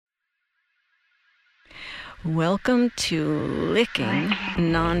Welcome to Licking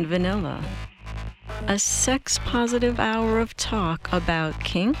Non-Vanilla, a sex-positive hour of talk about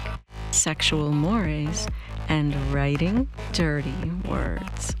kink, sexual mores, and writing dirty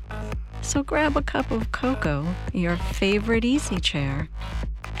words. So grab a cup of cocoa, your favorite easy chair,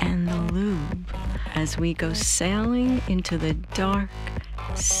 and the lube as we go sailing into the dark,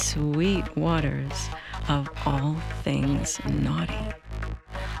 sweet waters of all things naughty.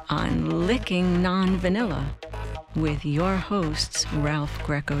 On Licking Non-Vanilla with your hosts Ralph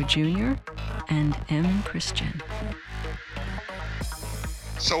Greco Jr. and M. Christian.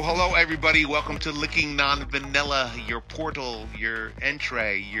 So hello everybody, welcome to Licking Non-Vanilla, your portal, your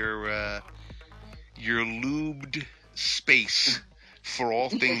entree, your lubed space for all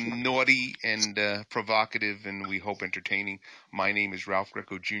things naughty and provocative and we hope entertaining. My name is Ralph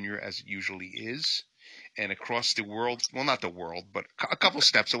Greco Jr. as it usually is. And across the world, well, not the world, but a couple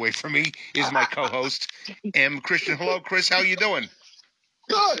steps away from me is my co-host, M. Christian. Hello, Chris. How you doing?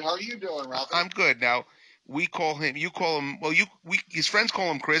 Good. How are you doing, Ralph? I'm good. Now, you call him, well, his friends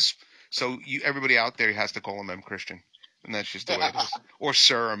call him Chris, so everybody out there has to call him M. Christian. And that's just the way it is. Or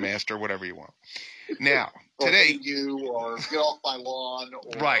sir or master, whatever you want. Now, today. Or get off my lawn.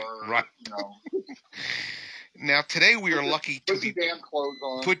 Or, right. You know. Now today we are lucky to put your damn clothes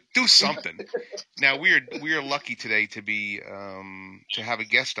on. Do something. Now we are lucky today to be to have a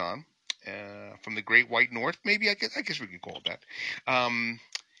guest on from the Great White North. Maybe I guess we could call it that.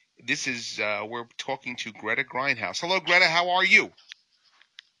 This is we're talking to Greta Grindhouse. Hello, Greta. How are you?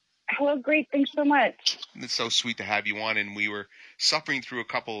 Hello, great. Thanks so much. It's so sweet to have you on, and we were suffering through a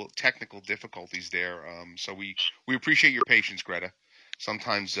couple technical difficulties there. So we appreciate your patience, Greta.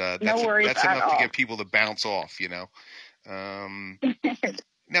 Sometimes that's enough to get people to bounce off, you know.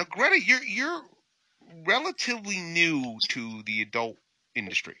 Now, Greta, you're relatively new to the adult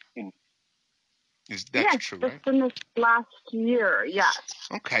industry. That's true, right? Just in this last year, yes.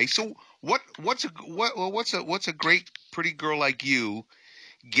 Okay, so what's a great pretty girl like you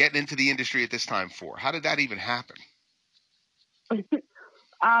getting into the industry at this time for? How did that even happen?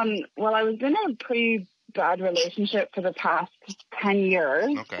 Well, I was in a pretty bad relationship for the past 10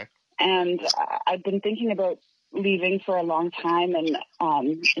 years. Okay. And I've been thinking about leaving for a long time, and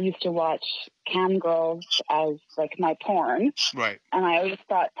I used to watch cam girls as like my porn. Right. And I always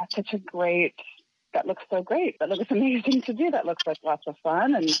thought that looks so great. That looks amazing to do. That looks like lots of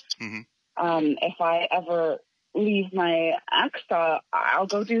fun. And if I ever leave my ex, I'll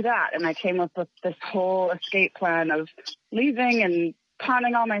go do that. And I came up with this whole escape plan of leaving and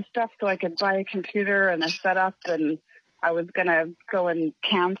pawning all my stuff so I could buy a computer and a setup, and I was going to go and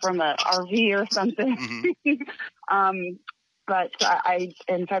cam from an RV or something. But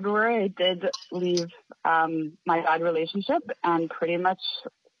in February, I did leave my bad relationship, and pretty much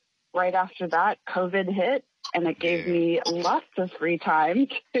right after that, COVID hit, and it gave me lots of free time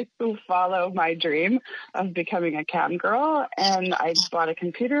to follow my dream of becoming a cam girl. And I bought a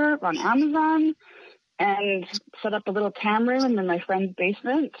computer on Amazon and set up a little cam room in my friend's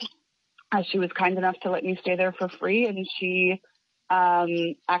basement. She was kind enough to let me stay there for free, and she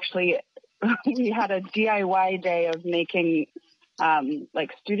actually we had a DIY day of making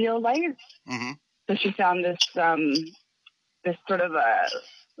like studio lights. So she found this sort of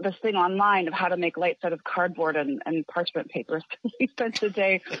this thing online of how to make lights out of cardboard and parchment paper. So we spent the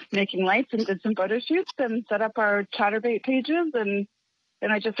day making lights and did some photo shoots and set up our Chatterbait pages, and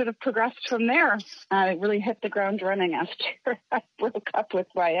I just sort of progressed from there. I really hit the ground running after I broke up with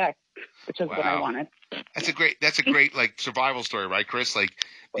my ex, which is what I wanted. That's a great like survival story, right, Chris? Like,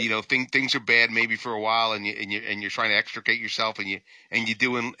 you know, things are bad maybe for a while, and you're trying to extricate yourself, and you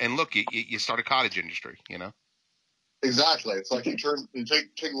do, and look, you start a cottage industry, you know. Exactly. It's like you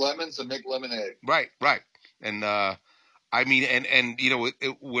take lemons and make lemonade. Right. And I mean, and you know,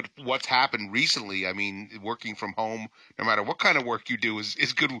 with what's happened recently, I mean, working from home, no matter what kind of work you do, is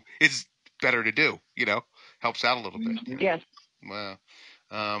good. Is better to do. You know, helps out a little bit. You know? Yes. Wow.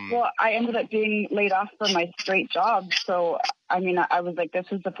 Well, I ended up being laid off from my straight job, so I mean, I was like, this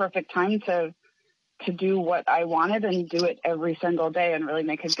is the perfect time to do what I wanted and do it every single day and really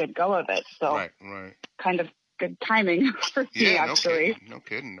make a good go of it. So, right. Kind of good timing for me, actually. No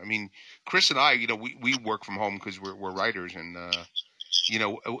kidding. I mean, Chris and I, you know, we work from home because we're writers, and you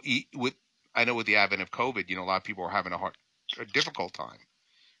know, with the advent of COVID, you know, a lot of people are having a difficult time.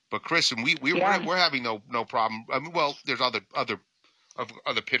 But Chris and we're having no problem. I mean, well, there's other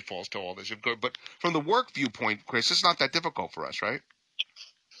pitfalls to all this, but from the work viewpoint, Chris, it's not that difficult for us, right?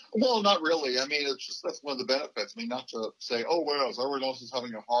 Well, not really. I mean, it's just, that's one of the benefits. I mean, not to say, oh, well, everyone else is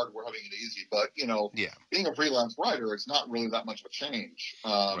having it hard, we're having it easy. But, being a freelance writer, it's not really that much of a change.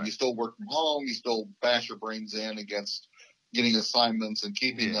 Right. You still work from home. You still bash your brains in against getting assignments and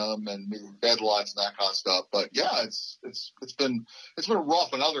keeping them and meeting deadlines and that kind of stuff. But yeah, it's been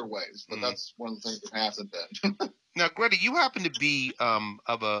rough in other ways, but that's one of the things that hasn't been. Now, Greta, you happen to be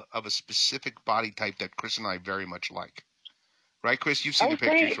of a specific body type that Chris and I very much like. Right, Chris? You've seen the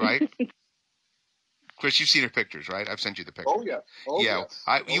pictures, right? Chris, you've seen her pictures, right? I've sent you the pictures. Oh yeah.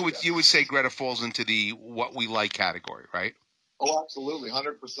 Yeah. You would say Greta falls into the what we like category, right? Oh, absolutely,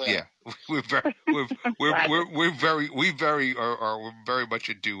 100%. Yeah, we're very much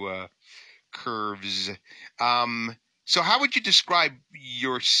into curves. So how would you describe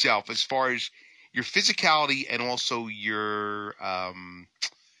yourself as far as your physicality and also your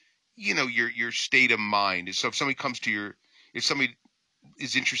your state of mind? So if somebody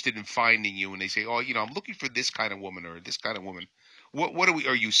is interested in finding you and they say, oh, I'm looking for this kind of woman or this kind of woman,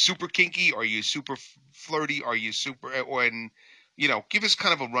 are you super kinky? Are you super flirty? Are you super, give us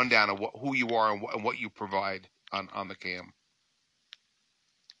kind of a rundown of who you are and what you provide on the cam.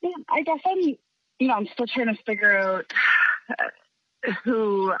 Yeah, I guess I'm still trying to figure out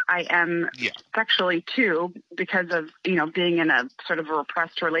who I am sexually too, because of, being in a sort of a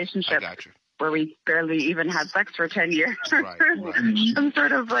repressed relationship. I got you. Where we barely even had sex for 10 years. Right. I'm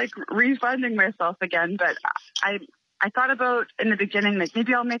sort of like refinding myself again. But I thought about in the beginning, like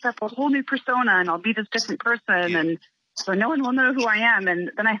maybe I'll make up a whole new persona and I'll be this different person. And so no one will know who I am. And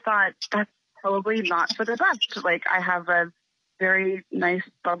then I thought that's probably not for the best. Like I have a very nice,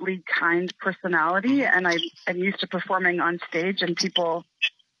 bubbly, kind personality. And I'm used to performing on stage and people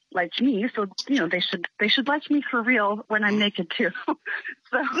like me, so they should like me for real when I'm naked too.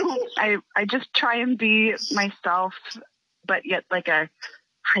 So I just try and be myself, but yet like a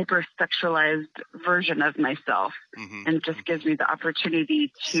hyper-sexualized version of myself, and it just gives me the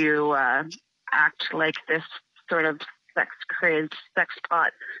opportunity to act like this sort of sex-crazed sex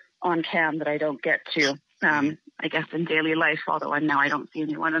pot on cam that I don't get to. I guess in daily life, although now I don't see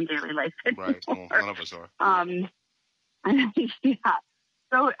anyone in daily life anymore. Right, well, none of us are. Yeah.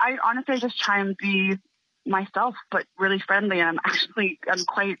 So I honestly just try and be myself, but really friendly. And I'm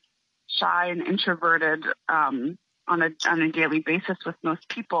quite shy and introverted on a daily basis with most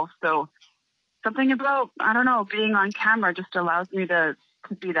people. So something about, I don't know, being on camera just allows me to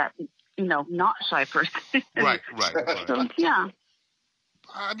be that, not shy person. Right. So, yeah.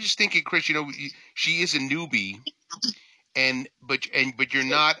 I'm just thinking, Chris, she is a newbie, but you're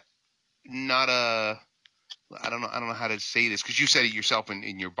not a, I don't know how to say this, because you said it yourself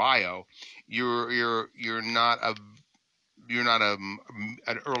in your bio. You're not an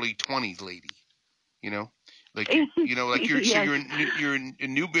early 20s lady, like you're Yes. so you're a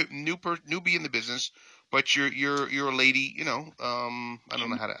newbie in the business, but you're a lady, I don't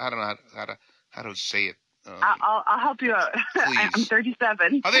know how to say it. I'll help you out. I'm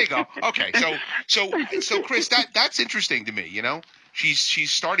 37. Oh, there you go. Okay, so Chris, that's interesting to me. She's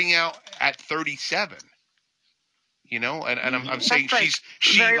starting out at 37. And I'm saying she's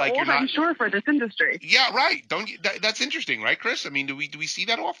very like old, you're not. I'm sure, for this industry. Yeah, right. That's interesting, right, Chris? I mean, do we see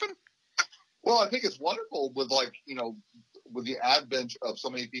that often? Well, I think it's wonderful with with the advent of so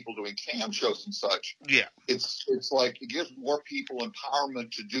many people doing cam shows and such. Yeah, it's like it gives more people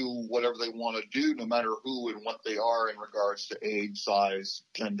empowerment to do whatever they want to do, no matter who and what they are in regards to age, size,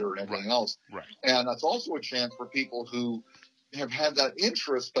 gender, and everything else. Right. And that's also a chance for people who have had that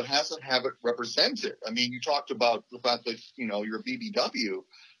interest but hasn't have it represented. I mean, you talked about the fact that you're a BBW.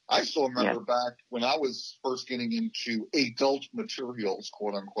 I still remember back when I was first getting into adult materials,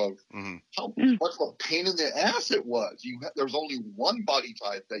 quote unquote, how much of a pain in the ass it was. There was only one body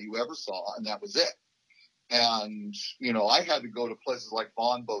type that you ever saw, and that was it. And, I had to go to places like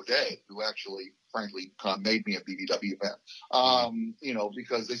Von Baudet, who actually, frankly, kind of made me a BBW fan,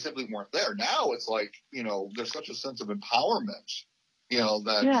 because they simply weren't there. Now it's like, there's such a sense of empowerment,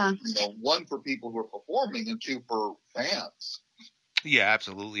 that, one, for people who are performing, and two, for fans. Yeah,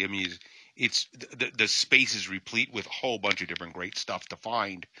 absolutely. I mean, it's the space is replete with a whole bunch of different great stuff to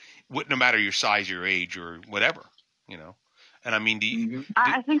find, no matter your size, your age, or whatever, And I mean,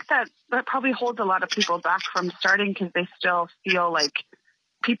 I think that probably holds a lot of people back from starting, because they still feel like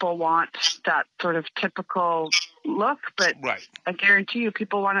people want that sort of typical look. But I guarantee you,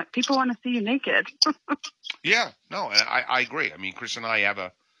 people want to see you naked. Yeah, no, and I agree. I mean, Chris and I have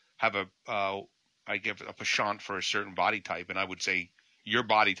a I give a penchant for a certain body type, and I would say your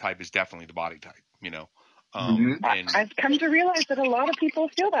body type is definitely the body type, And I've come to realize that a lot of people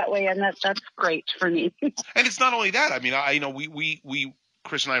feel that way, and that's great for me. And it's not only that. I mean, we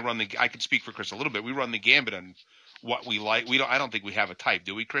Chris and I I can speak for Chris a little bit. We run the gambit on what we like. I don't think we have a type,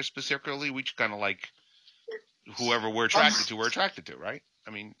 do we, Chris? Specifically, we just kind of like whoever we're attracted to, right?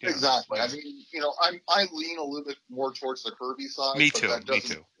 I mean, exactly. I mean, I lean a little bit more towards the curvy side. Me too.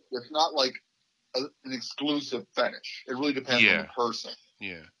 It's not like an exclusive fetish. It really depends on the person.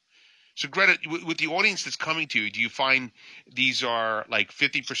 Yeah. So, Greta, with the audience that's coming to you, do you find these are like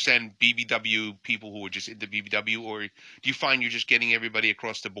 50% BBW people who are just into BBW, or do you find you're just getting everybody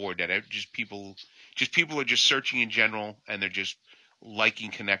across the board, that people are just searching in general, and they're just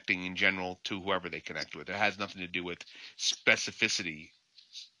liking, connecting in general to whoever they connect with? It has nothing to do with specificity,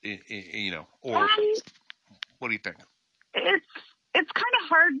 or what do you think? It's kind of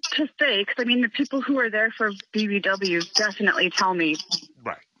hard to say, because I mean, the people who are there for BBW definitely tell me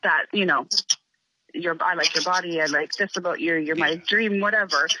that, I like your body, I like this about you, you're my dream,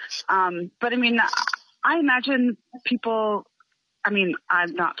 whatever. But I mean, I imagine people, I'm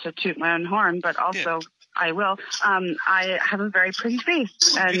not to toot my own horn, but also I will. I have a very pretty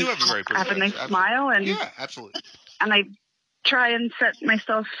face, and you do have a very pretty I have a nice face. smile, and absolutely. And I try and set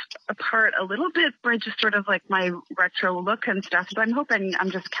myself apart a little bit by just sort of like my retro look and stuff. So I'm hoping I'm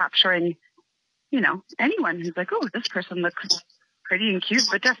just capturing, anyone who's like, oh, this person looks pretty and cute.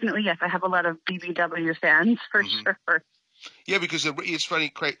 But definitely, yes, I have a lot of BBW fans for sure. Yeah, because it's funny,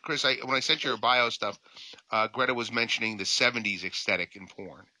 Chris, when I sent you your bio stuff, Greta was mentioning the 70s aesthetic in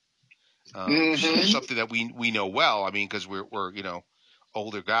porn. Something that we know well. I mean, because we're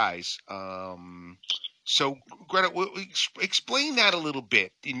older guys. So, Greta, explain that a little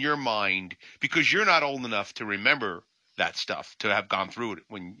bit in your mind, because you're not old enough to remember that stuff, to have gone through it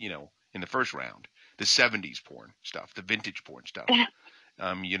when, in the first round, the 70s porn stuff, the vintage porn stuff. You're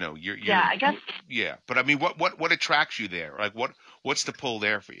I guess. Yeah, but I mean, what attracts you there? Like, what's the pull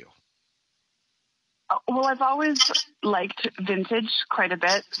there for you? Well, I've always liked vintage quite a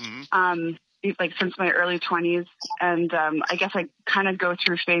bit. Like since my early 20s, and I guess I kind of go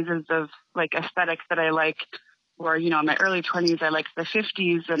through phases of like aesthetics that I like, where in my early 20s I liked the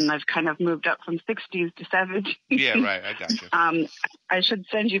 50s, and I've kind of moved up from 60s to 70s. Yeah, right. I got you. I should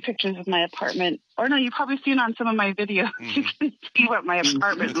send you pictures of my apartment, or no, you've probably seen on some of my videos. You can see what my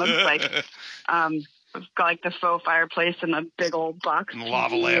apartment looks like. It's got like the faux fireplace and a big old box and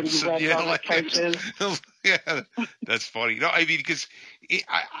lava lamps. And red couches. Yeah, that's funny. No, I mean, because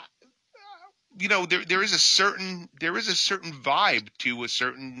there is a certain vibe to a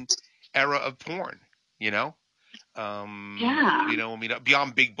certain era of porn,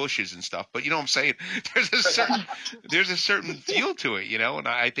 beyond big bushes and stuff, but you know what I'm saying? There's a certain feel to it, and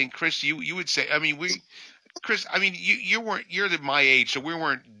I think, Chris, you would say, you're my age, so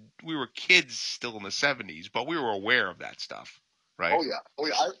we were kids still in the 70s, but we were aware of that stuff, right? Oh yeah.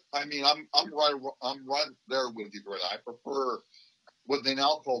 I mean, I'm right there with you, Greta. I prefer what they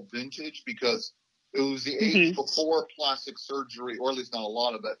now call vintage, because it was the age before plastic surgery, or at least not a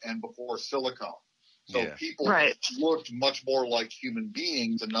lot of it, and before silicone. So people looked much more like human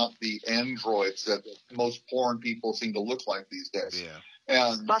beings and not the androids that most porn people seem to look like these days. Yeah.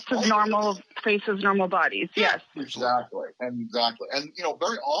 And lots of normal faces, normal bodies. Yes. Exactly. And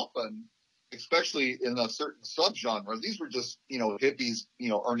very often, especially in a certain subgenre, these were just, hippies,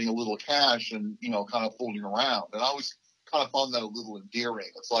 earning a little cash and, kind of fooling around. And I always kind of found that a little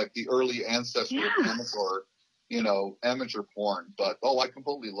endearing. It's like the early ancestor of amateur porn. But, I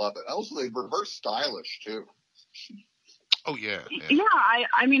completely love it. Also, they were very stylish, too. Oh, yeah. Yeah,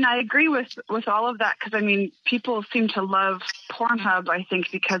 I agree with all of that, because, people seem to love Pornhub, I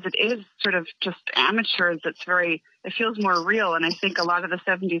think, because it is sort of just amateurs. It feels more real, and I think a lot of the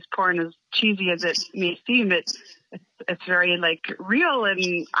 70s porn, as cheesy as it may seem, it's very, like, real,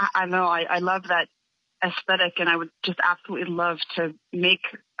 and I know I love that aesthetic, and I would just absolutely love to make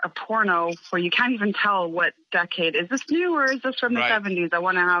a porno where you can't even tell what decade. Is this new or is this from the 70s? I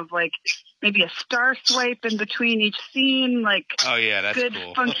want to have like maybe a star swipe in between each scene, like that's good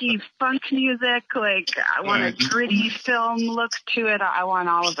cool. funky funk music. Like I want a gritty film look to it. I want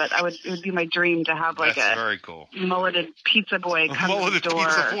all of it. It would be my dream to have like very cool. mulleted pizza boy come to the door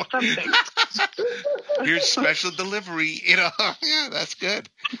or something. Here's special delivery. Yeah, that's good.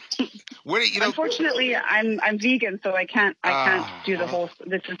 Unfortunately, I'm vegan, so I can't do the whole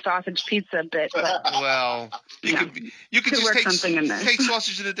this is sausage pizza bit. But, well, you can just take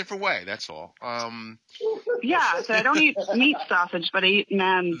sausage in a different way. That's all. So I don't eat meat sausage, but I eat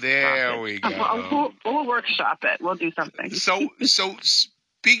man. There sausage. we go. We'll workshop it. We'll do something. So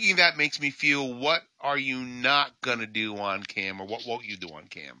speaking of that makes me feel, what are you not gonna do on cam, or what won't you do on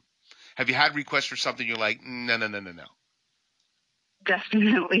cam? Have you had requests for something you're like, no?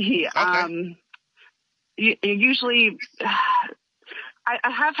 Definitely. Okay. Usually,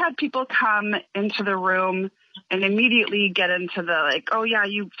 I have had people come into the room and immediately get into the like, oh yeah,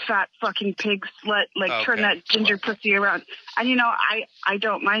 you fat fucking pig slut, like turn that ginger pussy around. And you know, I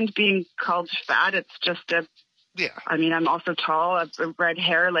don't mind being called fat. It's just I mean, I'm also tall, I have red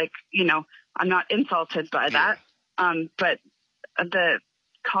hair, like, you know, I'm not insulted by that. But the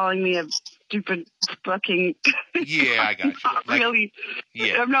calling me a stupid fucking I got you.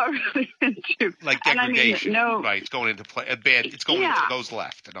 I'm not really into like degradation. And I mean, right, it's going into play it goes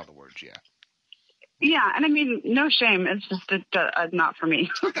left, in other words, Yeah, and I mean, no shame. It's just not for me.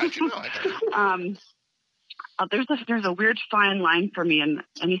 I got you. No, I got you. There's a weird fine line for me, and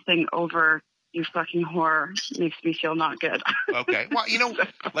anything over you fucking whore makes me feel not good. Okay. Well, you know,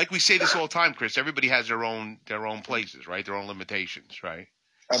 like we say this all the time, Chris. Everybody has their own places, right? Their own limitations, right?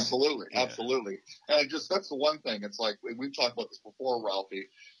 Absolutely, absolutely. And that's the one thing. It's like we've talked about this before, Ralphie.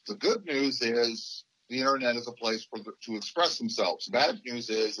 The good news is the internet is a place to express themselves. The bad news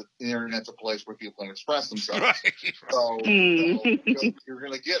is that the internet's a place where people can express themselves. Right. So you're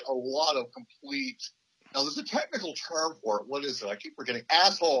going to get a lot of complete. Now, there's a technical term for it. What is it? I keep forgetting.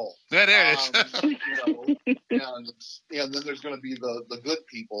 Asshole. There it is. And then there's going to be the good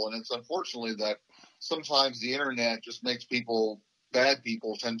people. And it's unfortunately that sometimes the internet just makes bad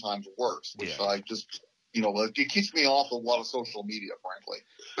people 10 times worse, which I just, it keeps me off of a lot of social media, frankly.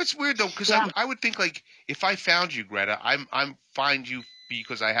 It's weird, though, because I would think, like, if I found you, Greta, I'm find you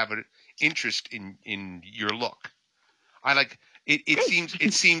because I have an interest in your look. I like it.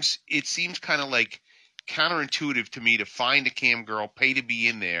 It seems kind of like counterintuitive to me to find a cam girl, pay to be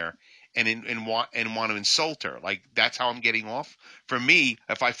in there, and want to insult her. Like, that's how I'm getting off. For me,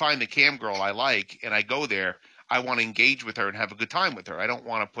 if I find a cam girl I like and I go there, I want to engage with her and have a good time with her. I don't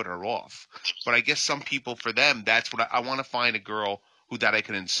want to put her off. But I guess some people, for them, that's what I want to find a girl that I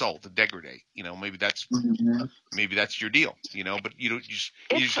can insult, degrade. Maybe that's your deal. But you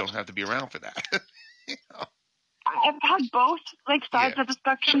just don't have to be around for that. I've had both sides of the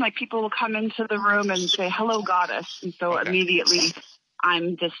spectrum. Like, people will come into the room and say, "Hello, goddess," and so immediately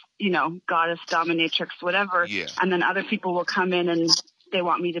I'm this, goddess, dominatrix, whatever. Yeah. And then other people will come in and they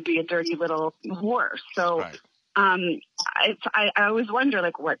want me to be a dirty little whore. So. Right. I always wonder,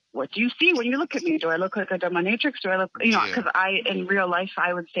 like, what do you see when you look at me? Do I look like a dominatrix? Do I look, because in real life,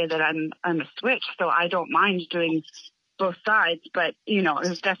 I would say that I'm a switch, so I don't mind doing both sides. But,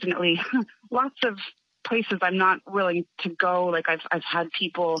 there's definitely lots of places I'm not willing to go. Like, I've had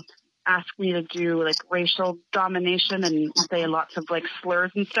people ask me to do, like, racial domination and say lots of, like,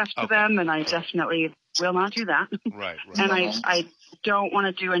 slurs and stuff to them, and I definitely will not do that. Right. And I don't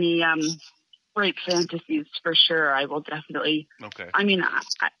want to do any rape fantasies for sure. I will definitely. Okay. I mean,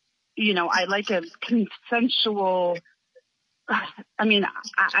 I like a consensual. I mean,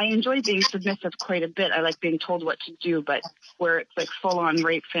 I enjoy being submissive quite a bit. I like being told what to do, but where it's like full on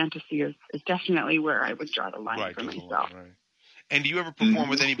rape fantasy is definitely where I would draw the line for myself. Right. And do you ever perform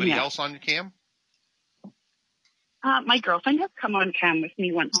with anybody else on your cam? My girlfriend has come on cam with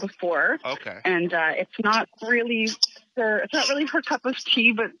me once before. Okay. And it's not really her cup of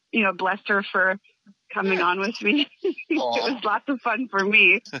tea, but bless her for coming on with me. It was lots of fun for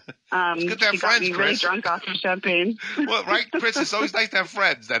me. It's good to have she friends, got me Chris. really drunk off of champagne. Well, right, Chris. It's always nice to have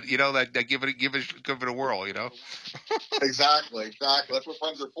friends that that give it a whirl. Exactly. That's what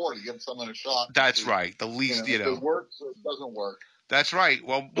friends are for, to give someone a shot. That's right. The least If it works, or it doesn't work. That's right.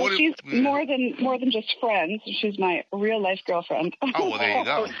 Well, she's more than just friends. She's my real life girlfriend. Oh, well, there you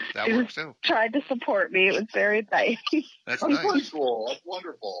go. That works too. Tried to support me. It was very nice. That's nice. Pretty cool. That's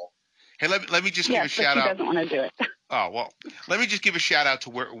wonderful. Hey, let me just give a shout out. She doesn't want to do it. Oh, well, let me just give a shout out to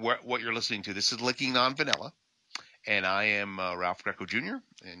what you're listening to. This is Licking Non-Vanilla, and I am Ralph Greco Jr.,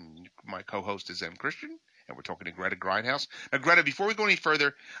 and my co-host is M. Christian, and we're talking to Greta Grindhouse. Now, Greta, before we go any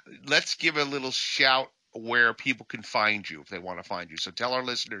further, let's give a little shout where people can find you if they want to find you. So tell our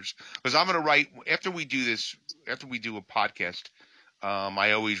listeners, because I'm going to write, after we do a podcast,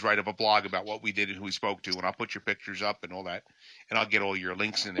 I always write up a blog about what we did and who we spoke to, and I'll put your pictures up and all that, and I'll get all your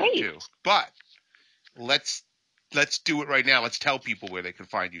links in there too. But let's do it right now. Let's tell people where they can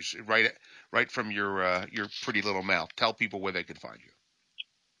find you. So right from your pretty little mouth. Tell people where they can find you.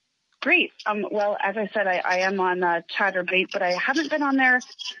 Great. Well, as I said, I am on Chatterbait, but I haven't been on there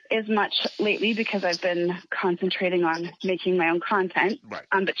as much lately because I've been concentrating on making my own content. Right.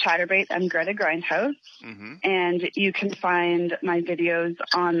 But Chatterbait, I'm Greta Grindhouse, and you can find my videos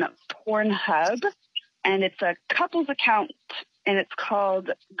on Pornhub, and it's a couples account, and it's called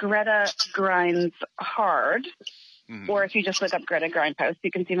Greta Grinds Hard, or if you just look up Greta Grindhouse,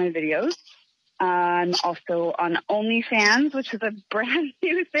 you can see my videos. I'm also on OnlyFans, which is a brand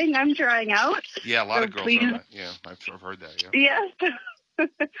new thing I'm trying out. Yeah, a lot of girls are that. Yeah, I've heard that. Yeah. Yes. I'm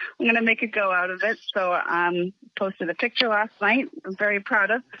going to make a go out of it. So posted a picture last night. I'm very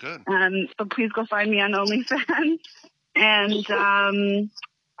proud of. Good. So please go find me on OnlyFans. And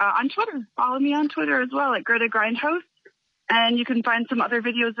on Twitter. Follow me on Twitter as well at Greta Grindhouse. And you can find some other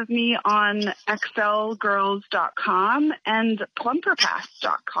videos of me on xlgirls.com and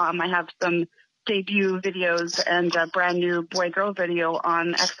plumperpass.com. I have some debut videos and a brand new boy-girl video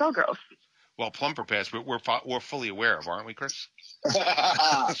on XL Girls. Well, Plumper Pass, we're fully aware of, aren't we, Chris?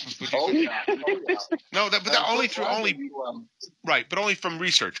 Oh yeah. No, but only from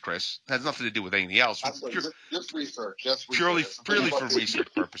research, Chris. It has nothing to do with anything else. Just research. Just purely for research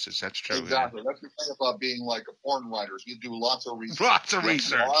purposes. That's true. Exactly. Yeah. That's the thing about being like a porn writer. You do lots of research. Lots of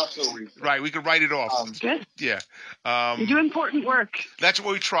research. Right. We could write it off. Yeah. You do important work. That's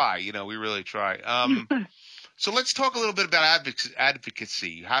what we try. We really try. So let's talk a little bit about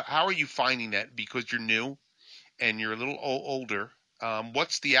advocacy. How are you finding that? Because you're new and you're a little older.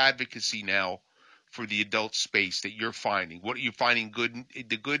 What's the advocacy now for the adult space that you're finding? What are you finding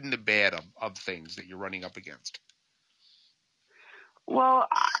the good and the bad of things that you're running up against? Well,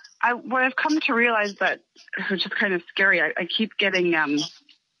 what I've come to realize that, which is kind of scary, I keep getting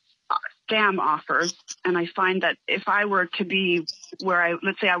scam offers, and I find that if I were to be where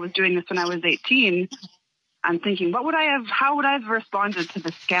let's say I was doing this when I was 18, I'm thinking, how would I have responded to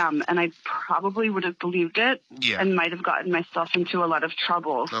the scam? And I probably would have believed it and might have gotten myself into a lot of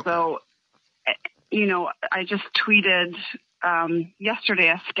trouble. Okay. So, I just tweeted yesterday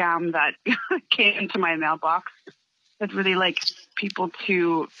a scam that came into my mailbox that really people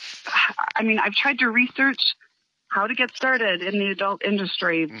to, I've tried to research how to get started in the adult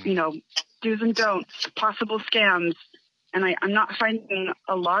industry, do's and don'ts, possible scams. And I'm not finding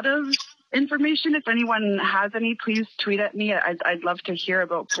a lot of information. If anyone has any, please tweet at me. I'd love to hear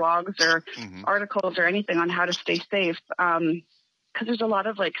about blogs or articles or anything on how to stay safe. Because there's a lot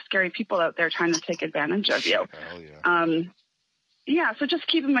of scary people out there trying to take advantage of you. Oh, yeah. So just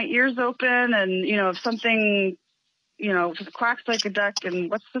keeping my ears open, and if something, if it quacks like a duck, and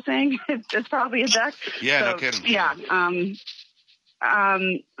what's the saying? It's probably a duck. Yeah, no kidding. Yeah. So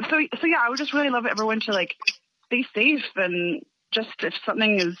yeah, I would just really love everyone to stay safe, and just if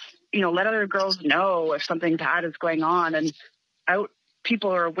something is, let other girls know if something bad is going on, and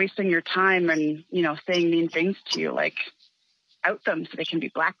people are wasting your time and, saying mean things to you, out them so they can be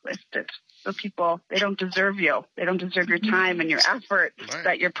blacklisted. So people, they don't deserve you. They don't deserve your time and your effort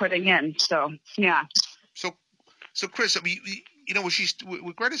that you're putting in. So, yeah. So Chris,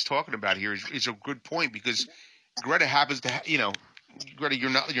 what Greta's talking about here is a good point, because Greta happens to, Greta, you're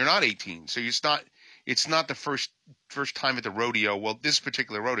not 18, so it's not the first time at the rodeo. Well, this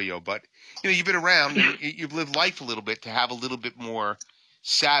particular rodeo, but you've been around, you've lived life a little bit to have a little bit more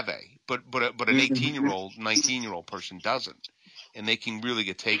savvy. But an 18-year-old, 19-year-old person doesn't, and they can really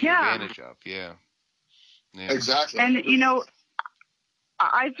get taken advantage of. Yeah. Exactly. And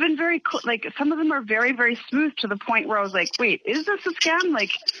I've been very some of them are very, very smooth to the point where I was like, wait, is this a scam?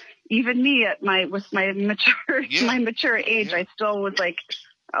 Even me with my mature age, I still was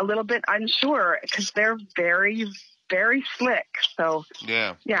a little bit unsure, because they're very, very slick. So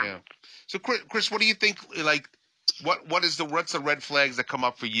yeah. So Chris, what do you think? What's the red flags that come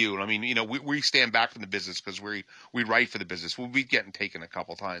up for you? I mean, we stand back from the business because we write for the business. We'll be getting taken a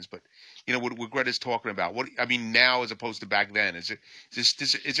couple times, but what Greta's talking about. Now as opposed to back then, is there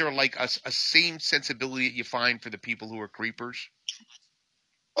a same sensibility that you find for the people who are creepers?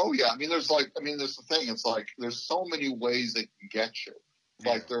 Oh yeah, there's the thing. It's there's so many ways they can get you.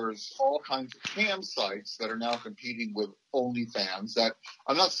 There's all kinds of cam sites that are now competing with OnlyFans that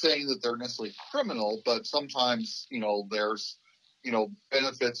I'm not saying that they're necessarily criminal, but sometimes, there's,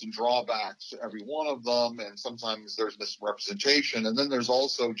 benefits and drawbacks to every one of them. And sometimes there's misrepresentation. And then there's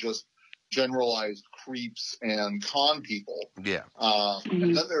also just generalized creeps and con people. Yeah.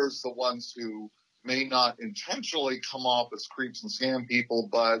 And then there's the ones who may not intentionally come off as creeps and scam people,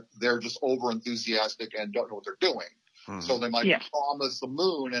 but they're just over enthusiastic and don't know what they're doing. So they might promise the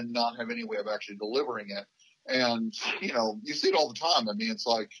moon and not have any way of actually delivering it. And, you see it all the time. We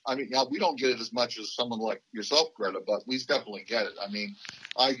don't get it as much as someone like yourself, Greta, but we definitely get it.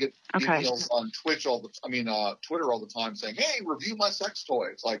 I get emails on Twitter all the time saying, hey, review my sex toy.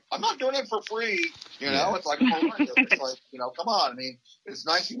 It's I'm not doing it for free. It's horrendous. It's come on. It's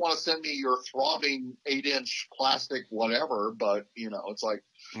nice you want to send me your throbbing 8-inch plastic whatever, but, it's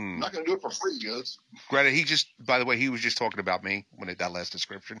I'm not going to do it for free, dudes. Greta, by the way, he was just talking about me when that last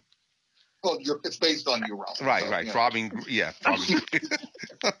description. Well, it's based on you, Ralph. Right. Throbbing, yeah. Throbbing.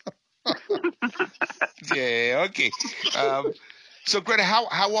 Yeah. Okay. So Greta, how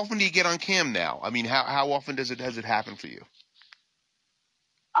often do you get on cam now? I mean, how often has it happen for you?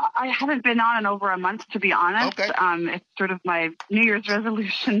 I haven't been on in over a month, to be honest. Okay. It's sort of my New Year's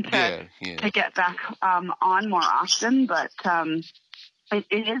resolution to get back on more often, but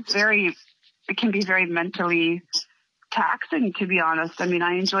it can be very mentally taxing, to be honest. I mean,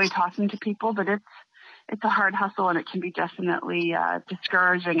 I enjoy talking to people, but it's a hard hustle, and it can be definitely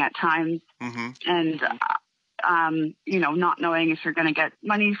discouraging at times. Mm-hmm. And not knowing if you're going to get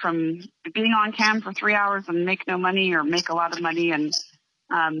money from being on cam for 3 hours and make no money or make a lot of money, and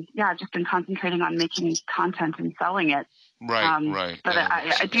just been concentrating on making content and selling it. Right. But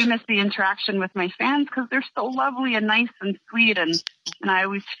I do miss the interaction with my fans because they're so lovely and nice and sweet, and I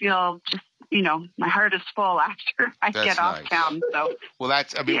always feel just, my heart is full after I get off cam. So well, what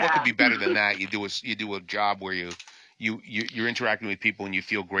could be better than that? You do a job where you're interacting with people and you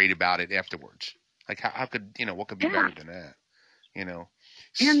feel great about it afterwards. Like how could what could be better than that?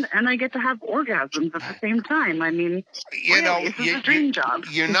 And I get to have orgasms at the same time. I mean, this is a dream job.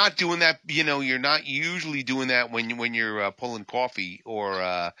 You're not doing that. You're not usually doing that when you're pulling coffee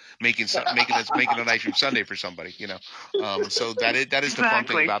or making a nice cream sundae for somebody. So that is the fun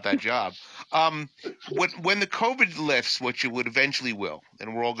thing about that job. When the COVID lifts, which it would eventually will,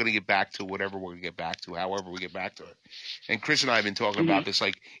 and we're all going to get back to whatever we're going to get back to, however we get back to it. And Chris and I have been talking about this.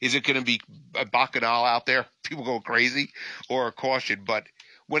 Like, is it going to be a bacchanal out there? People go crazy, or a caution, but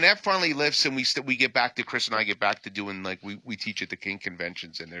when that finally lifts and we get back to Chris and I get back to doing like we teach at the kink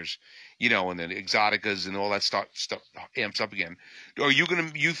conventions and there's and then exoticas and all that stuff amps up again. Are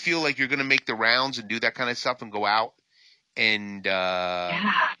you feel like you're gonna make the rounds and do that kind of stuff and go out and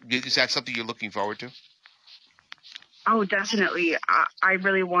is that something you're looking forward to? Oh, definitely. I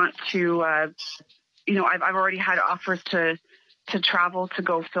really want to. I've already had offers to travel to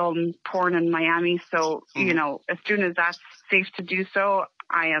go film porn in Miami. So as soon as that's safe to do so,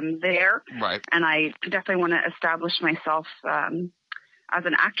 I am there. Right. And I definitely want to establish myself as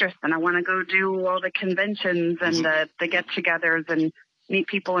an actress, and I want to go do all the conventions and the get-togethers and meet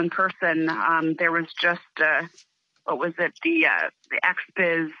people in person. There was just, the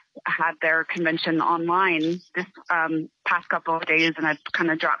XBiz had their convention online this past couple of days, and I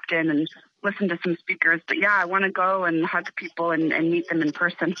kind of dropped in and listen to some speakers, but I want to go and hug people and meet them in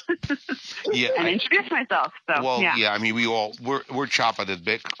person. And introduce myself. So, I mean, we're chopped at the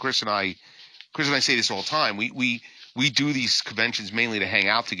bit. Chris and I say this all the time. We do these conventions mainly to hang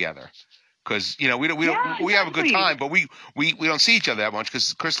out together because we have a good time, but we don't see each other that much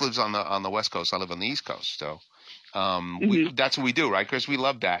because Chris lives on the West Coast. I live on the East Coast, so. That's what we do, right, Chris? We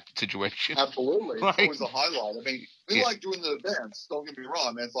love that situation. Absolutely. It's always a highlight. I mean, we like doing the events. Don't get me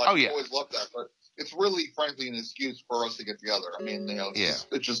wrong. It's like we always love that, but it's really, frankly, an excuse for us to get together. I mean, it's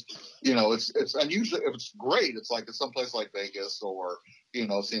just it's unusual. If it's great, it's like it's someplace like Vegas or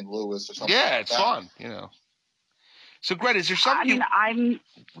St. Louis or something. Yeah, like it's fun. So, Greta, is there something?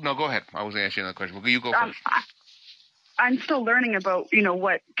 No, go ahead. I was going to ask you another question. Well, you go first. I'm still learning about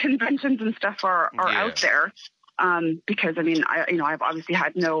what conventions and stuff are out there. Because I mean, I've obviously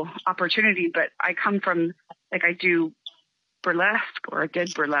had no opportunity, but I come from I do burlesque or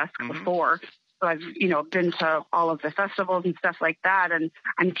did burlesque before. So I've, been to all of the festivals and stuff like that. And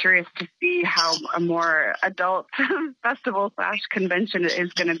I'm curious to see how a more adult festival / convention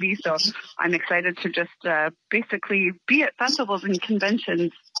is going to be. So I'm excited to just basically be at festivals and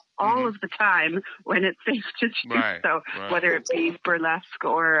conventions all of the time when it's safe to do so, whether it be burlesque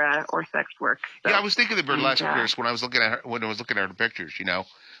or sex work. So, I was thinking of burlesque, Chris, when I was looking at her pictures.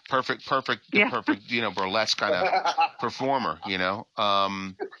 Perfect, burlesque kind of performer. So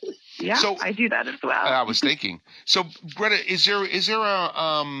I do that as well. I was thinking. So, Greta, is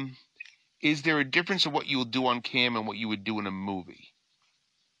there a difference in what you will do on cam and what you would do in a movie?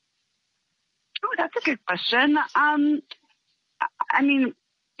 Oh, that's a good question. I mean,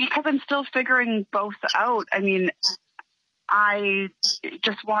 because I'm still figuring both out. I mean, I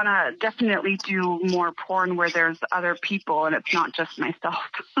just want to definitely do more porn where there's other people and it's not just myself.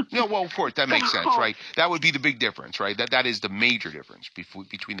 No, well, of course, that makes sense, right? That would be the big difference, right? That is the major difference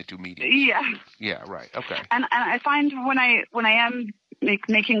between the two mediums. Yeah. Yeah, right. Okay. And I find when I am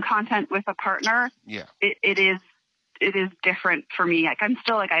making content with a partner, it is different for me. Like I'm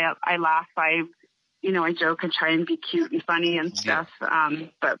still I laugh, I joke and try and be cute and funny and stuff.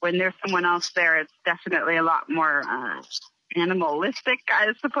 But when there's someone else there, it's definitely a lot more animalistic,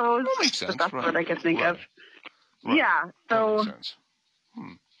 I suppose. That makes sense. That's what I can think of. Right. Yeah. So that makes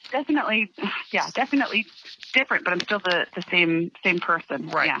sense. definitely different, but I'm still the same person.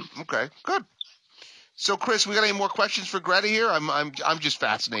 Right. Yeah. Okay. Good. So, Chris, we got any more questions for Greta here? I'm just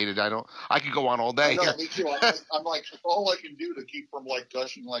fascinated. I could go on all day. I know, me too. I'm like, all I can do to keep from like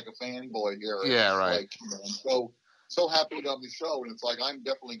gushing like a fanboy here. Yeah, right. Like, I'm so happy to be on the show, and it's like I'm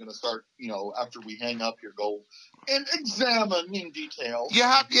definitely going to start. After we hang up here, go and examine in detail.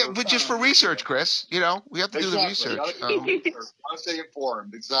 Yeah, but just for research, Chris. We have to do the research. You got to stay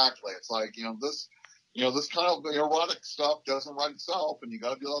informed. Exactly. It's like this. This kind of erotic stuff doesn't write itself, and you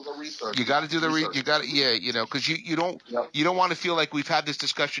got to do all the research. You got to do the research. You got to, because you don't want to feel like we've had this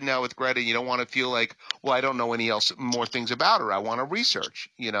discussion now with Greta. You don't want to feel like, well, I don't know any more things about her. I want to research.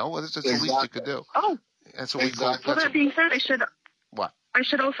 That's the least you could do. Oh, that's what we call. Well, that being said, I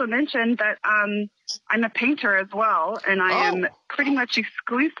should also mention that I'm a painter as well, and I am pretty much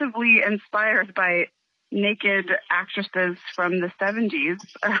exclusively inspired by naked actresses from the 70s.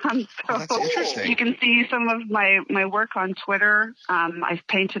 So you can see some of my work on Twitter. I've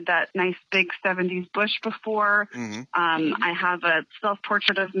painted that nice big 70s bush before. Mm-hmm. I have a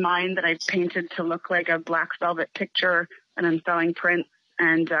self-portrait of mine that I painted to look like a black velvet picture, and I'm selling prints.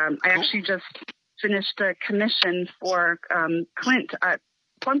 And I actually just finished a commission for Clint at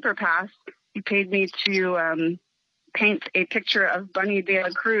Plumper Pass. He paid me to paint a picture of Bunny de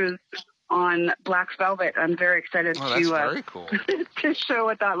la Cruz on black velvet. I'm very excited very cool. to show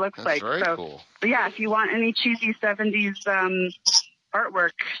what that looks like. Very cool. But yeah, if you want any cheesy 70s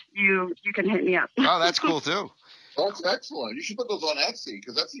artwork, you can hit me up. Oh, that's cool too. That's excellent. You should put those on Etsy,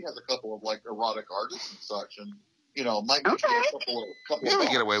 because Etsy has a couple of like erotic artists and such, and might get a couple of we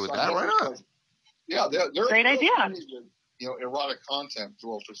get away with that. Why not? Yeah, they're great idea. Erotic content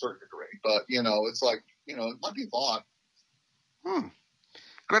to a certain degree, but it's like it might be thought.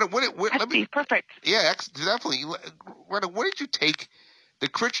 Greta, let me perfect. Yeah, definitely. Greta, what did you take? The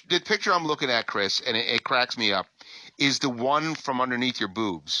picture I'm looking at, Chris, and it cracks me up, is the one from underneath your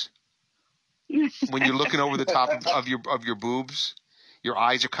boobs. When you're looking over the top of your boobs, your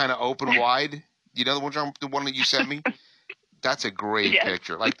eyes are kind of open wide. The one that you sent me? That's a great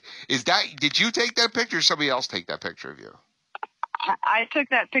picture. Like, did you take that picture, or somebody else take that picture of you? I took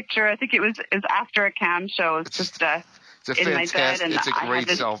that picture. I think it was after a cam show. It's just it's a fantastic. It's a great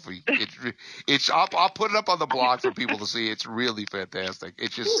selfie. I'll put it up on the blog for people to see. It's really fantastic.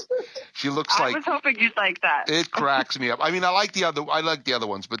 It's just, she looks like. I was hoping you'd like that. It cracks me up. I mean, I like the other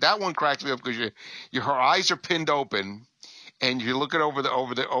ones, but that one cracks me up because her eyes are pinned open, and you're looking over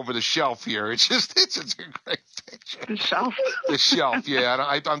the shelf here. It's a great picture. The shelf. The shelf.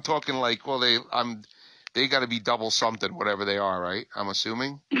 Yeah, I'm talking like, well, they got to be double something, whatever they are, right? I'm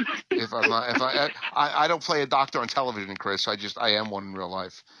assuming. I don't play a doctor on television, Chris. I am one in real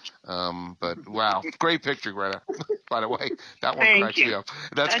life. But wow, great picture, Greta. By the way, that one cracks me up.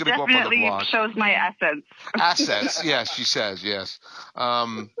 That's going to go up on the blog. Definitely shows my assets. Assets, yes, she says, yes.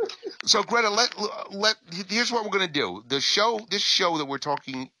 So Greta, here's what we're going to do. This show that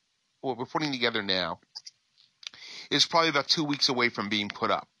we're putting together now is probably about 2 weeks away from being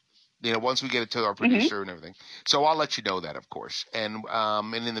put up. Once we get it to our producer and everything. So I'll let you know that, of course. And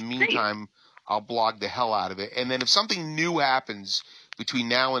in the meantime, I'll blog the hell out of it. And then if something new happens between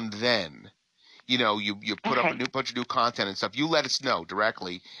now and then, you put up a bunch of new content and stuff, you let us know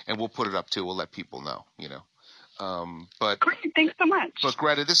directly, and we'll put it up too. We'll let people know, But great, thanks so much. But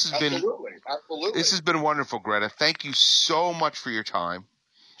Greta, this has been wonderful, Greta. Thank you so much for your time.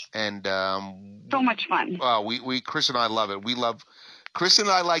 And so much fun. We Chris and I love it. Chris and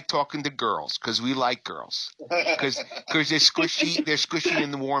I like talking to girls because we like girls because they're squishy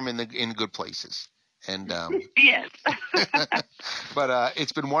and warm in good places. And yes. But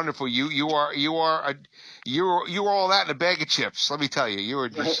it's been wonderful. You are all that in a bag of chips. Let me tell you, you were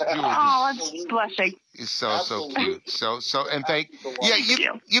just. I'm blushing. So cute. So and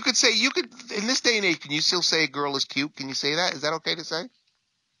you could say in this day and age. Can you still say a girl is cute? Can you say that? Is that okay to say?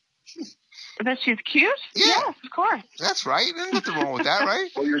 That she's cute? Yeah. Yes, of course. That's right. There's nothing wrong with that, right?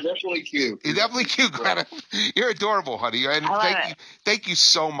 Well, you're definitely cute. You're definitely cute, Greta. You're adorable, honey. And thank you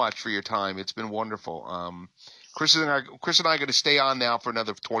so much for your time. It's been wonderful. Chris and I are going to stay on now for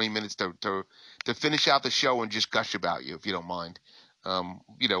another 20 minutes to finish out the show and just gush about you, if you don't mind.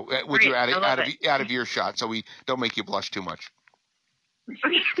 With you out of earshot, so we don't make you blush too much.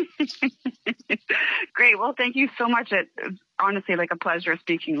 Great. Well, thank you so much. It's honestly like a pleasure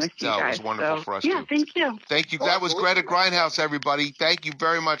speaking with you guys. It was wonderful for us. Yeah, thank you. Thank you. That was Greta Grindhouse, everybody. Thank you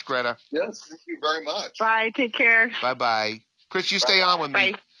very much, Greta. Yes, thank you very much. Bye. Take care. Bye-bye. Chris, you stay on with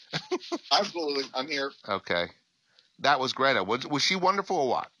me. Absolutely. I'm here. Okay. That was Greta. Was she wonderful or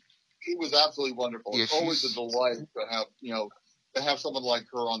what? She was absolutely wonderful. It's always a delight to have, to have someone like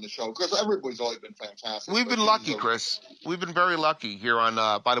her on the show, because everybody's always been fantastic. We've been lucky, Chris. We've been very lucky here on,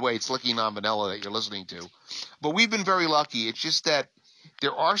 by the way, it's Licking Non-Vanilla that you're listening to. But we've been very lucky. It's just that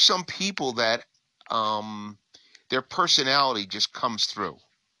there are some people that their personality just comes through.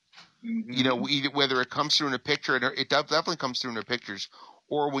 Mm-hmm. You know, whether it comes through in a picture, and it definitely comes through in their pictures,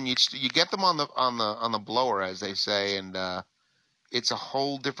 or when you get them on the blower, as they say, and it's a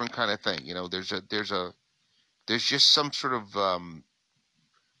whole different kind of thing. You know, there's just some sort of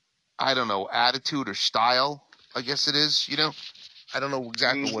I don't know, attitude or style, I guess it is. You know, I don't know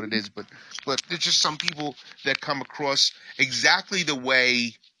exactly what it is, but there's just some people that come across exactly the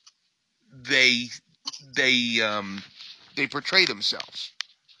way they portray themselves.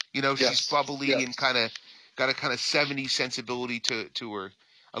 You know, she's bubbly and kind of got a kind of 70s sensibility to her,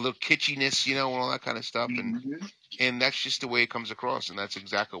 a little kitschiness, you know, and all that kind of stuff. And that's just the way it comes across, and that's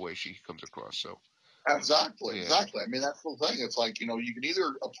exactly the way she comes across. So exactly. I mean, that's the thing. It's like, you know, you can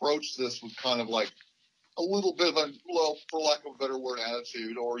either approach this with kind of like a little bit of a, well, for lack of a better word,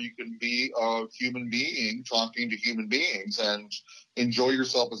 attitude, or you can be a human being talking to human beings and enjoy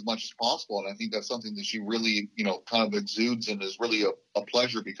yourself as much as possible. And I think that's something that she really, you know, kind of exudes and is really a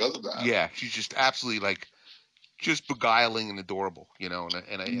pleasure because of that. Yeah, she's just absolutely like just beguiling and adorable, you know,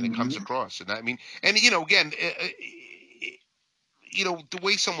 and it comes across. And I mean, and you know, again, you know, the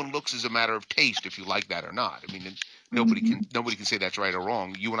way someone looks is a matter of taste, if you like that or not. I mean, nobody can say that's right or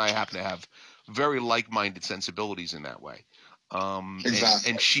wrong. You and I happen to have very like-minded sensibilities in that way.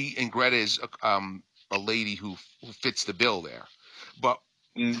 Exactly. And Greta is a lady who fits the bill there, but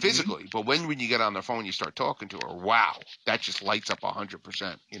physically. But when you get on the phone, you start talking to her. Wow, that just lights up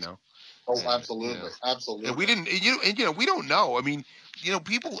 100%. You know. Oh, absolutely, absolutely. And we didn't, you know, we don't know. I mean, you know,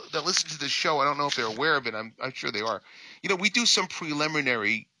 people that listen to this show, I don't know if they're aware of it. I'm sure they are. You know, we do some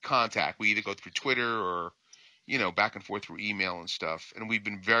preliminary contact. We either go through Twitter or, you know, back and forth through email and stuff. And we've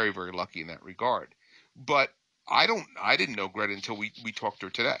been very, very lucky in that regard. But I didn't know Greta until we talked to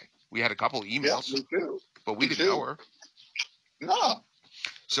her today. We had a couple of emails, me too. But we didn't know her. No.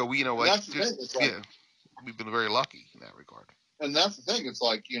 So we, you know, like, we've been very lucky in that regard. And that's the thing. It's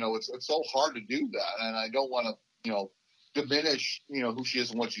like, you know, it's so hard to do that. And I don't want to, you know, diminish, you know, who she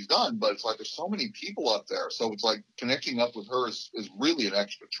is and what she's done. But it's like there's so many people out there. So it's like connecting up with her is really an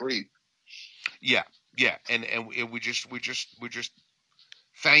extra treat. Yeah. Yeah. And we're just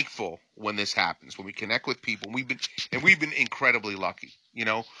thankful when this happens, when we connect with people. We've been incredibly lucky, you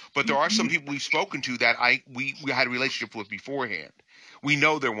know. But there are some people we've spoken to that we had a relationship with beforehand. We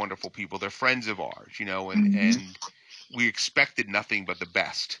know they're wonderful people. They're friends of ours, you know, and we expected nothing but the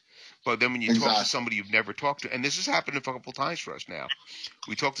best. But then when you talk to somebody you've never talked to, and this has happened a couple times for us now,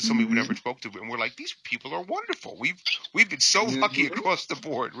 we talk to somebody we never spoke to, and we're like, these people are wonderful. We've been so lucky across the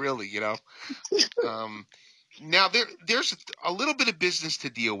board, really, you know. Now there's a little bit of business to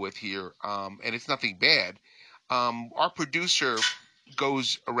deal with here, and it's nothing bad. Our producer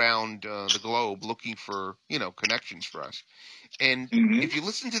goes around the globe looking for, you know, connections for us. And if you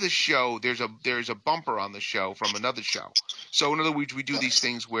listen to the show, there's a bumper on the show from another show. So in other words, we do these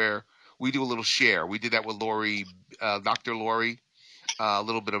things where we do a little share. We did that with Lori, Dr. Lori, a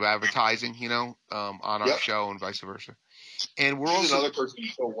little bit of advertising, you know, on our show and vice versa. And we're also another person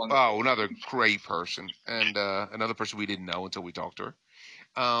so wonderful. Oh, another great person, and another person we didn't know until we talked to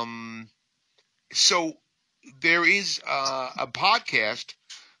her. So there is a podcast,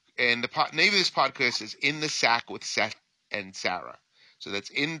 and the name of this podcast is In the Sack with Seth and Sarah. So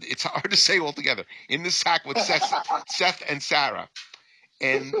it's hard to say altogether. In the Sack with Seth and Sarah.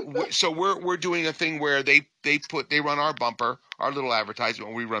 And so we're doing a thing where they run our bumper, our little advertisement,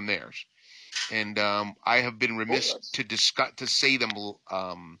 and we run theirs. And I have been remiss to say them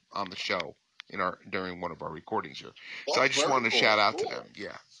on the show during one of our recordings here. So I just wanted to shout out to them.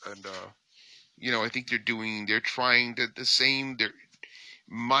 Yeah. And you know, I think they're trying they're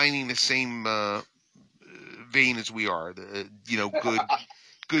mining the same vein as we are. You know,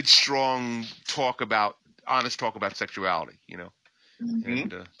 good, strong honest talk about sexuality, you know.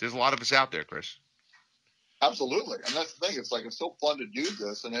 And there's a lot of us out there, Chris. Absolutely. And that's the thing. It's like, it's so fun to do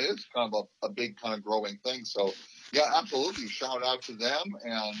this, and it is kind of a big kind of growing thing. So, yeah, absolutely. Shout out to them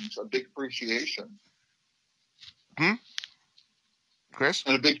and a big appreciation. Chris?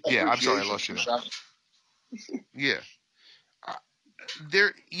 And a big appreciation. Yeah, I'm sorry, I lost you there. Yeah.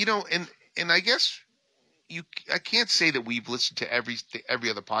 There, you know, and I guess I can't say that we've listened to every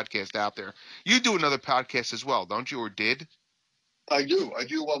other podcast out there. You do another podcast as well, don't you, or did? I do. I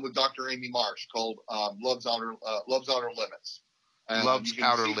do one with Dr. Amy Marsh called Love's Outer Limits. And Love's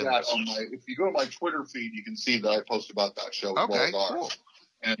Outer Limits. If you go to my Twitter feed, you can see that I post about that show as well as ours. Cool.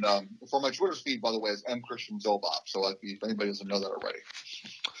 And for my Twitter feed, by the way, is M Christian Zobop. So if anybody doesn't know that already.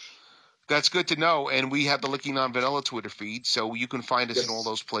 That's good to know. And we have the Licking Non Vanilla Twitter feed, so you can find us in all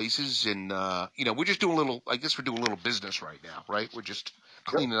those places. And, we're just doing we're doing a little business right now, right? We're just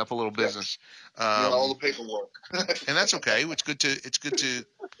cleaning up a little business. All the paperwork. And that's okay. It's good to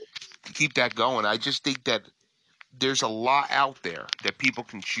keep that going. I just think that there's a lot out there that people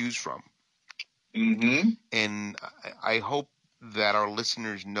can choose from. Mm-hmm. And I hope that our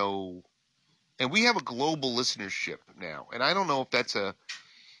listeners know, and we have a global listenership now. And I don't know if that's an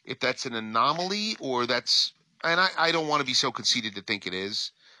anomaly or that's, and I don't want to be so conceited to think it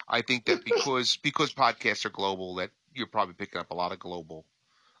is. I think that because podcasts are global, that you're probably picking up a lot of global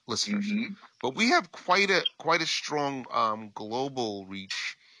listeners. Mm-hmm. But we have quite a strong global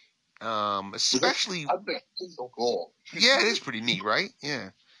reach, especially. I think it's so cool. Yeah, it is pretty neat, right?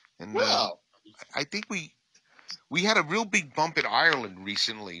 Yeah, and I think we had a real big bump in Ireland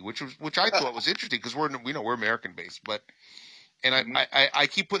recently, which I thought was interesting because we're American based, but. And I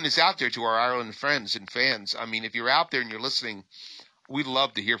keep putting this out there to our Ireland friends and fans. I mean, if you're out there and you're listening, we'd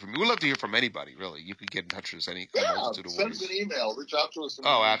love to hear from you. We'd love to hear from anybody, really. You can get in touch with us send us an email. Reach out to us.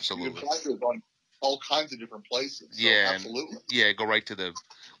 Absolutely. You can find us on all kinds of different places. So absolutely. Go right to the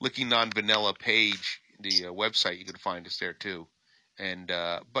Licking Non Vanilla page, the website. You can find us there, too. And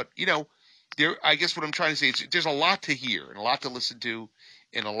but, I guess what I'm trying to say is there's a lot to hear and a lot to listen to.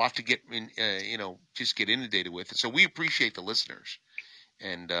 And a lot to get just get inundated with. So we appreciate the listeners,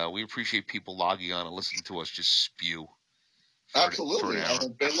 and we appreciate people logging on and listening to us just spew. Absolutely.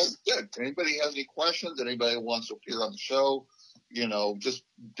 And if anybody has any questions, anybody wants to appear on the show, just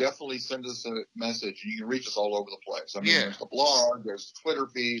definitely send us a message. You can reach us all over the place. I mean, there's the blog, there's the Twitter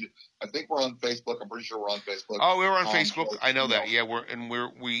feed. I think we're on Facebook. I'm pretty sure we're on Facebook. Oh, we're on Facebook. I know that. Yeah,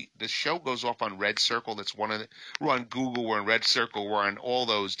 the show goes off on Red Circle. That's we're on Google. We're on Red Circle. We're on all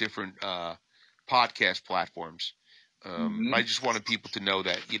those different podcast platforms. I just wanted people to know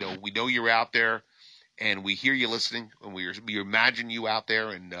that we know you're out there, and we hear you listening, and we imagine you out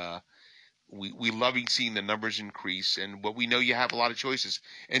there, and we love seeing the numbers increase, but we know you have a lot of choices,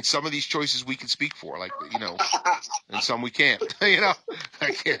 and some of these choices we can speak for, like and some we can't.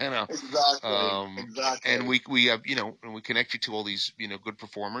 Exactly. And we have and we connect you to all these good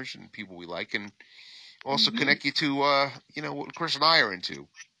performers and people we like, and also connect you to what Chris and I are into.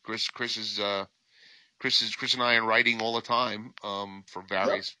 Chris and I are writing all the time for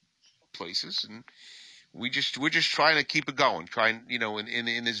various places, and we're just trying to keep it going,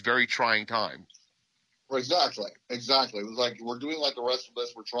 in this very trying time. Exactly. It was like we're doing like the rest of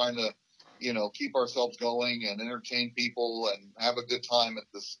us. We're trying to, keep ourselves going and entertain people and have a good time at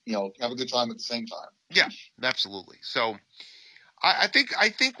this, have a good time at the same time. Yeah, absolutely. So I think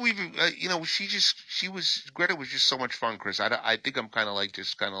we've, Greta was just so much fun, Chris. I think I'm kind of like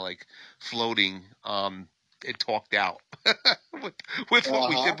floating, it talked out with what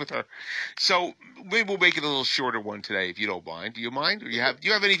we did with her. So maybe we'll make it a little shorter one today, if you don't mind. Do you mind? Or do you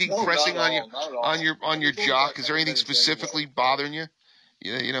have anything pressing on your jock? Is there anything specifically bothering you?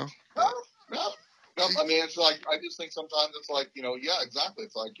 Yeah, No. I mean, it's like I just think sometimes it's like exactly.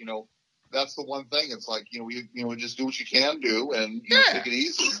 It's like that's the one thing. It's like we just do what you can do and take it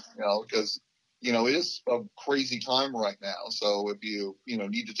easy. Because it is a crazy time right now. So if you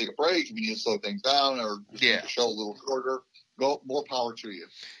need to take a break, if you need to slow things down or just make the show a little shorter, more power to you.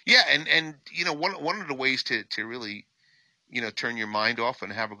 Yeah, and one of the ways to really turn your mind off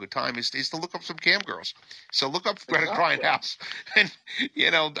and have a good time is to look up some cam girls. So look up Greta Grindhouse, and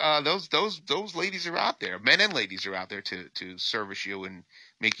those ladies are out there. Men and ladies are out there to service you and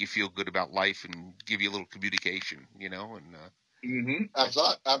make you feel good about life and give you a little communication.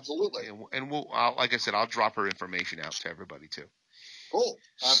 Absolutely. And we'll, like I said, I'll drop her information out to everybody too. Cool.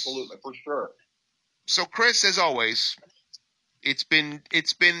 Absolutely, for sure. So Chris, as always, it's been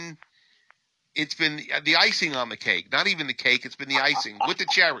the icing on the cake. Not even the cake. It's been the icing with the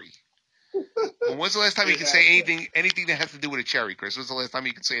cherry. When's the last time you can say anything that has to do with a cherry, Chris? When's the last time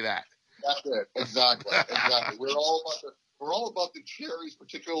you can say that? That's it. Exactly. We're all about the cherries,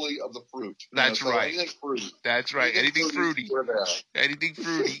 particularly of the fruit. That's right. Anything fruity. That's right. Anything fruity. We're there. Anything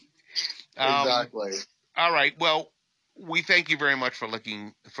fruity. Exactly. All right. Well, we thank you very much for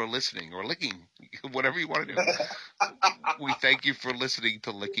listening, whatever you want to do. We thank you for listening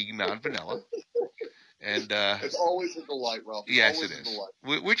to Licking Non Vanilla. And it's always a delight, Ralph. Yes, it is.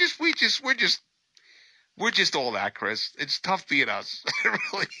 We're just all that, Chris. It's tough being us. It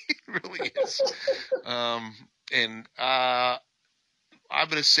really is. And I'm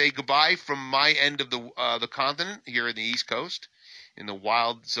going to say goodbye from my end of the continent here in the East Coast, in the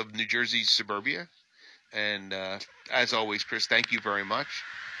wilds of New Jersey's suburbia. And as always, Chris, thank you very much.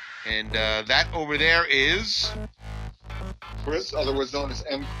 And that over there is Chris, otherwise known as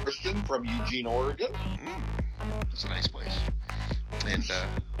M. Christian from Eugene, Oregon. It's a nice place. And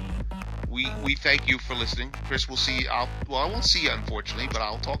we thank you for listening. Chris, we'll see you. I won't see you, unfortunately, but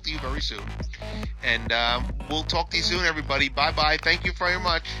I'll talk to you very soon. And we'll talk to you soon, everybody. Bye-bye. Thank you very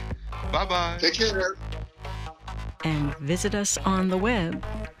much. Bye-bye. Take care. And visit us on the web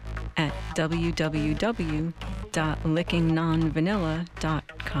at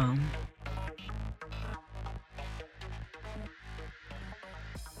www.lickingnonvanilla.com.